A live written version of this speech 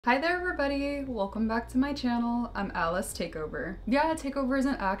Hi there everybody! Welcome back to my channel. I'm Alice Takeover. Yeah, Takeover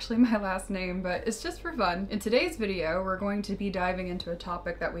isn't actually my last name, but it's just for fun. In today's video, we're going to be diving into a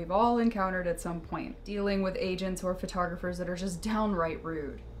topic that we've all encountered at some point, dealing with agents or photographers that are just downright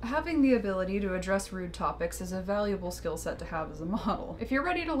rude. Having the ability to address rude topics is a valuable skill set to have as a model. If you're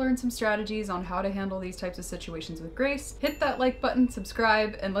ready to learn some strategies on how to handle these types of situations with grace, hit that like button,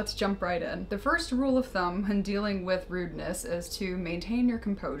 subscribe, and let's jump right in. The first rule of thumb when dealing with rudeness is to maintain your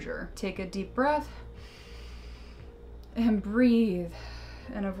composure. Take a deep breath and breathe,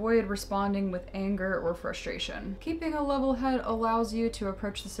 and avoid responding with anger or frustration. Keeping a level head allows you to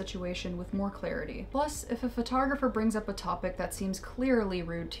approach the situation with more clarity. Plus, if a photographer brings up a topic that seems clearly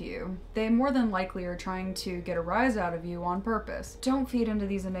rude to you, they more than likely are trying to get a rise out of you on purpose. Don't feed into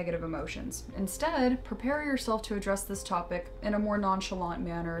these negative emotions. Instead, prepare yourself to address this topic in a more nonchalant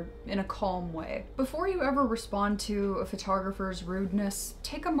manner, in a calm way. Before you ever respond to a photographer's rudeness,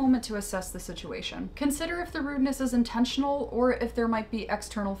 take a moment to assess the situation. Consider if the rudeness is intentional or if there might be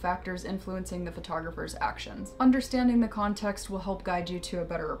external factors influencing the photographer's actions. Understanding the context will help guide you to a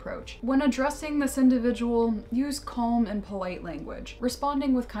better approach. When addressing this individual, use calm and polite language.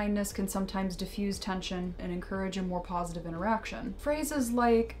 Responding with kindness can sometimes diffuse tension and encourage a more positive interaction. Phrases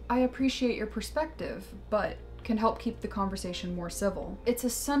like, "I appreciate your perspective, but," can help keep the conversation more civil. It's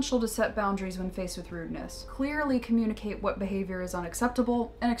essential to set boundaries when faced with rudeness. Clearly communicate what behavior is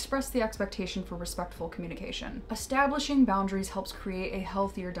unacceptable and express the expectation for respectful communication. Establishing boundaries helps create a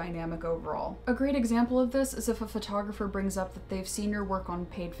healthier dynamic overall. A great example of this is if a photographer brings up that they've seen your work on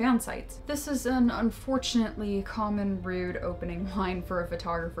paid fan sites. This is an unfortunately common rude opening line for a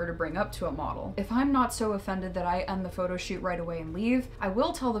photographer to bring up to a model. If I'm not so offended that I end the photo shoot right away and leave, I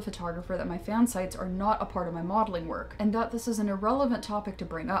will tell the photographer that my fan sites are not a part of my modeling work, and that this is an irrelevant topic to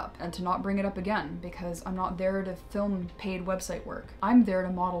bring up, and to not bring it up again, because I'm not there to film paid website work. I'm there to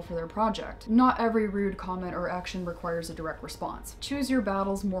model for their project. Not every rude comment or action requires a direct response. Choose your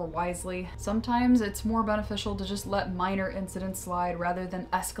battles more wisely. Sometimes it's more beneficial to just let minor incidents slide rather than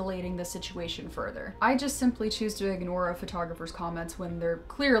escalating the situation further. I just simply choose to ignore a photographer's comments when they're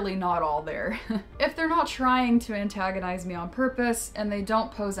clearly not all there. If they're not trying to antagonize me on purpose and they don't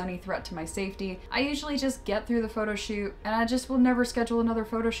pose any threat to my safety, I usually just get through the photo shoot, and I just will never schedule another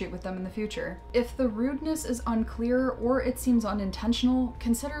photo shoot with them in the future. If the rudeness is unclear or it seems unintentional,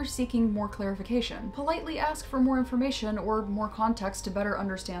 consider seeking more clarification. Politely ask for more information or more context to better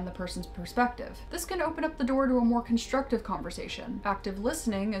understand the person's perspective. This can open up the door to a more constructive conversation. Active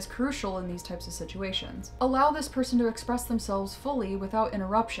listening is crucial in these types of situations. Allow this person to express themselves fully without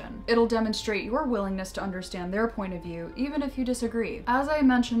interruption. It'll demonstrate your willingness to understand their point of view, even if you disagree. As I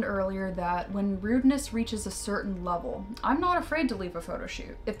mentioned earlier, that when rudeness reaches a certain level, I'm not afraid to leave a photo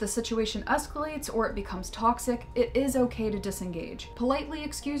shoot. If the situation escalates or it becomes toxic, it is okay to disengage. Politely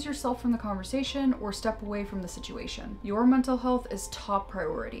excuse yourself from the conversation or step away from the situation. Your mental health is top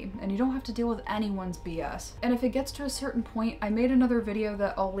priority, and you don't have to deal with anyone's BS. And if it gets to a certain point, I made another video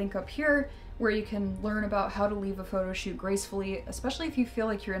that I'll link up here where you can learn about how to leave a photo shoot gracefully, especially if you feel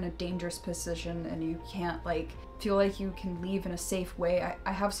like you're in a dangerous position and you can't feel like you can leave in a safe way.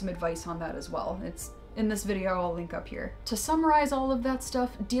 I have some advice on that as well. It's in this video I'll link up here. To summarize all of that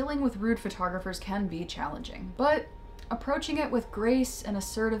stuff, dealing with rude photographers can be challenging, but approaching it with grace and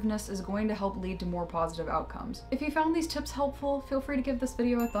assertiveness is going to help lead to more positive outcomes. If you found these tips helpful, feel free to give this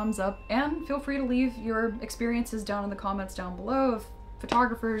video a thumbs up, and feel free to leave your experiences down in the comments down below of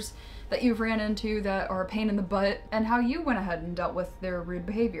photographers that you've ran into that are a pain in the butt and how you went ahead and dealt with their rude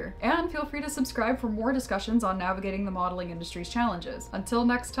behavior. And feel free to subscribe for more discussions on navigating the modeling industry's challenges. Until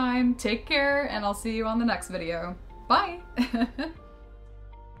next time, take care, and I'll see you on the next video. Bye!